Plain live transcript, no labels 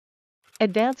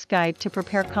Advanced Guide to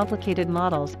Prepare Complicated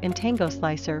Models in Tango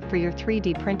Slicer for your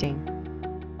 3D printing.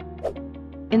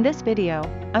 In this video,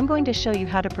 I'm going to show you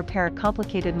how to prepare a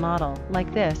complicated model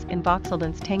like this in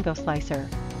Voxeldon's Tango Slicer.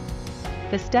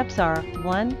 The steps are: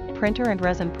 1. Printer and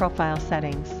resin profile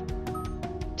settings.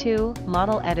 2.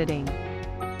 Model editing.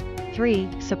 3.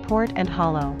 Support and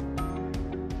hollow.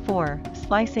 4.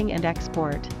 Slicing and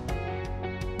export.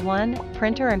 1.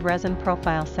 Printer and resin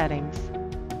profile settings.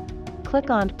 Click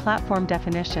on Platform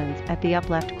Definitions at the up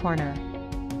left corner.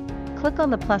 Click on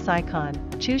the plus icon,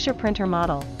 choose your printer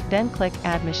model, then click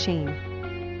Add Machine.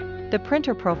 The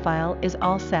printer profile is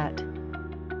all set.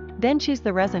 Then choose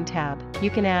the Resin tab. You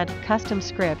can add Custom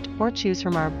Script or choose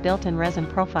from our built-in resin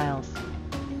profiles.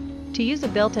 To use a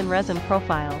built-in resin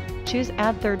profile, choose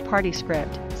Add Third-Party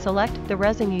Script, select the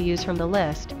resin you use from the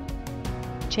list,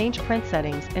 change print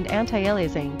settings and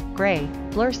anti-aliasing, gray,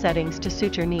 blur settings to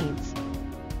suit your needs.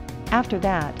 After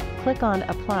that, click on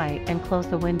Apply and close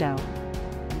the window.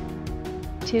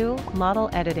 2. Model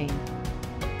editing.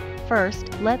 First,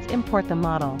 let's import the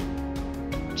model.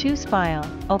 Choose File,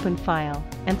 Open File,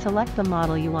 and select the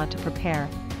model you want to prepare.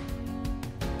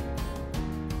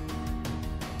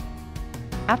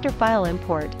 After file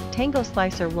import, Tango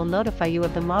Slicer will notify you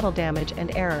of the model damage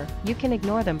and error. You can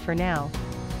ignore them for now.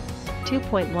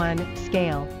 2.1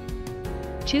 Scale.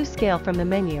 Choose Scale from the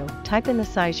menu, type in the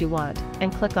size you want,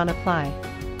 and click on Apply.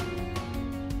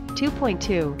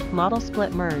 2.2 Model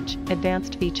Split Merge,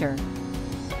 Advanced Feature.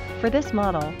 For this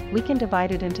model, we can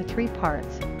divide it into 3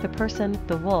 parts, the person,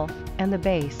 the wolf, and the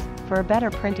base, for a better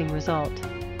printing result.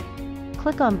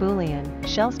 Click on Boolean,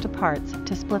 Shells to Parts,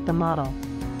 to split the model.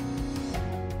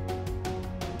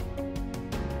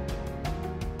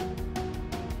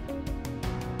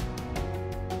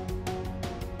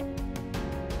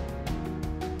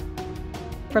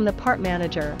 From the Part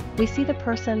Manager, we see the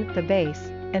person, the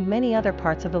base, and many other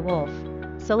parts of the wolf.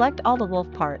 Select all the wolf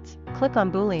parts, click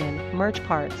on Boolean, Merge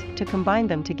Parts, to combine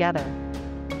them together.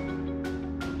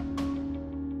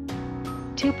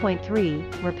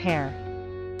 2.3 Repair.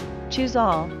 Choose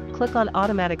All, click on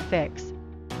Automatic Fix.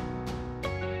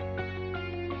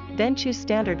 Then choose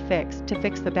Standard Fix to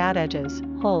fix the bad edges,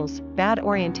 holes, bad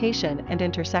orientation and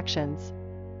intersections.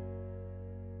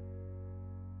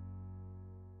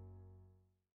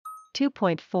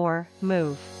 2.4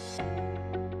 Move.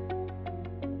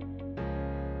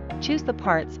 Choose the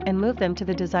parts and move them to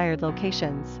the desired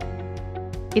locations.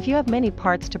 If you have many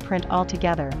parts to print all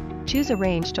together, choose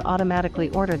Arrange to automatically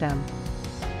order them.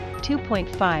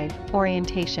 2.5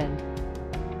 Orientation.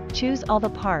 Choose all the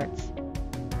parts.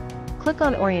 Click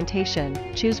on Orientation,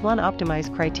 choose one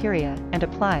Optimize criteria, and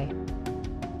apply.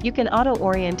 You can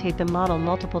auto-orientate the model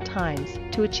multiple times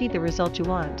to achieve the result you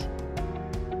want.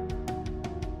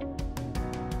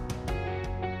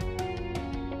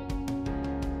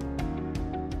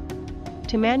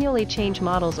 To manually change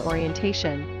model's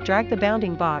orientation, drag the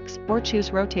bounding box or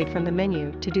choose Rotate from the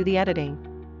menu to do the editing.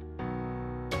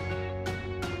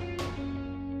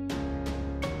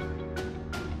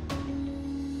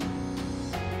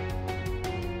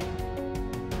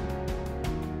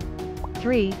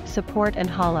 (3) Support and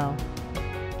Hollow.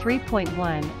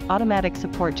 3.1 Automatic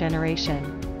Support Generation.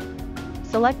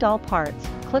 Select all parts,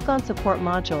 click on Support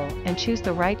module and choose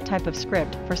the right type of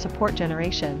script for support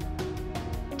generation.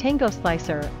 Tango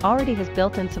Slicer already has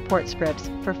built-in support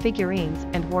scripts for figurines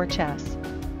and war chess.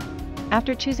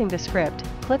 After choosing the script,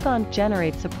 click on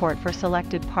Generate Support for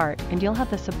selected part and you'll have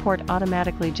the support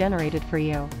automatically generated for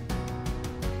you.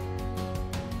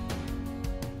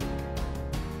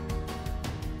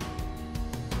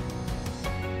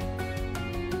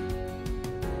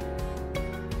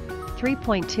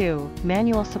 (3.2)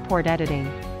 Manual Support Editing.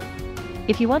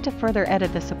 If you want to further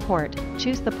edit the support,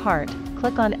 choose the part,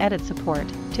 click on Edit Support,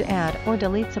 to add or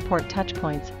delete support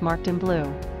touchpoints marked in blue.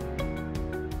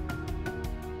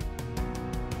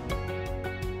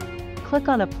 Click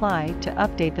on Apply to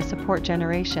update the support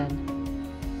generation.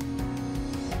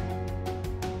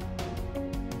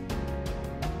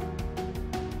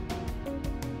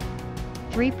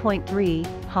 (3.3)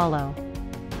 Hollow.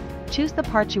 Choose the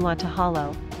part you want to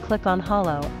hollow, click on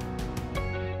Hollow,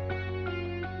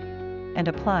 and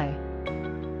apply.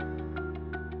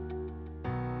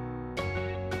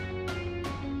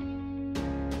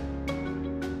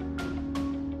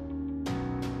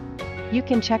 You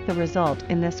can check the result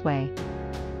in this way.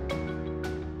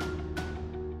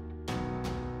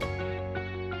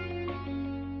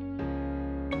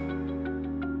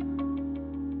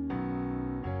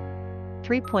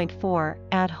 (3.4)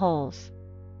 Add holes.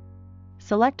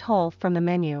 Select Hole from the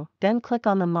menu, then click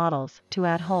on the models to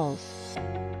add holes.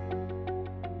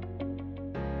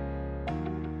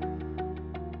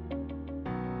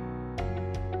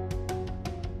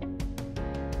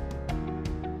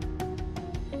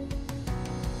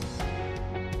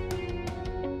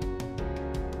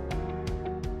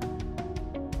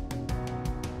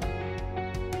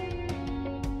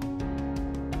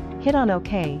 Hit on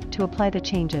OK to apply the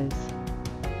changes.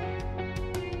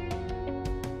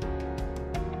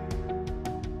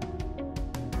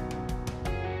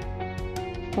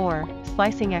 (4)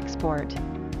 Slicing export.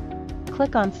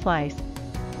 Click on Slice.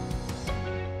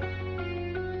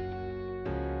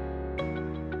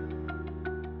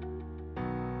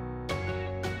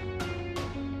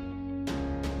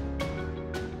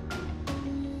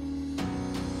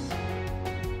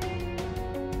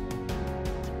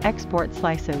 Export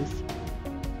slices.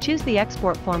 Choose the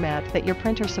export format that your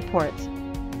printer supports.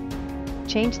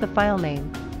 Change the file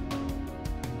name.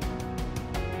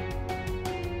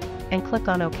 And click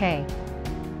on OK.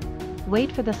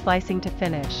 Wait for the slicing to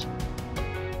finish.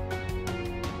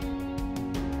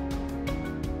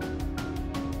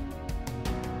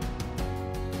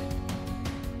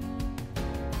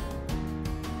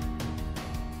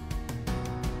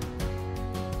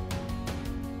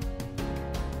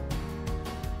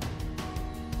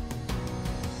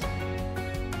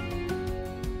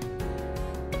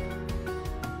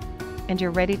 And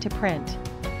you're ready to print.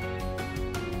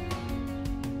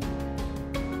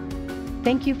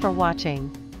 Thank you for watching.